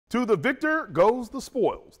To the victor goes the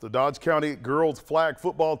spoils. The Dodge County girls flag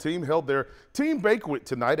football team held their team banquet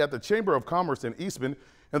tonight at the Chamber of Commerce in Eastman,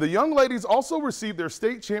 and the young ladies also received their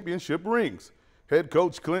state championship rings. Head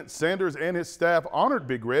coach Clint Sanders and his staff honored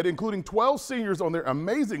Big Red, including 12 seniors on their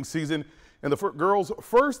amazing season and the girls'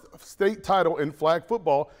 first state title in flag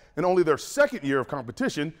football and only their second year of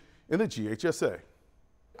competition in the GHSA.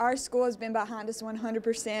 Our school has been behind us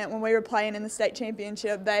 100%. When we were playing in the state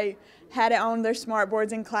championship, they had it on their smart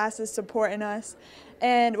boards in classes supporting us.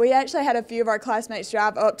 And we actually had a few of our classmates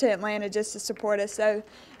drive up to Atlanta just to support us. So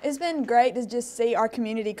it's been great to just see our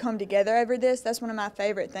community come together over this. That's one of my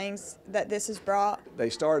favorite things that this has brought. They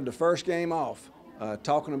started the first game off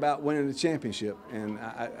talking about winning the championship, and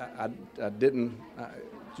I didn't,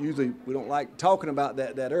 usually we don't like talking about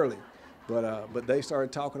that early, but they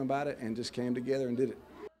started talking about it and just came together and did it.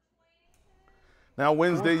 Now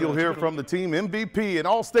Wednesday, you'll hear from the team MVP and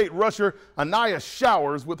All-State rusher Anaya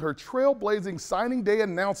Showers with her trailblazing signing day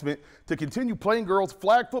announcement to continue playing girls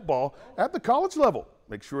flag football at the college level.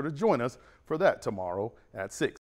 Make sure to join us for that tomorrow at 6.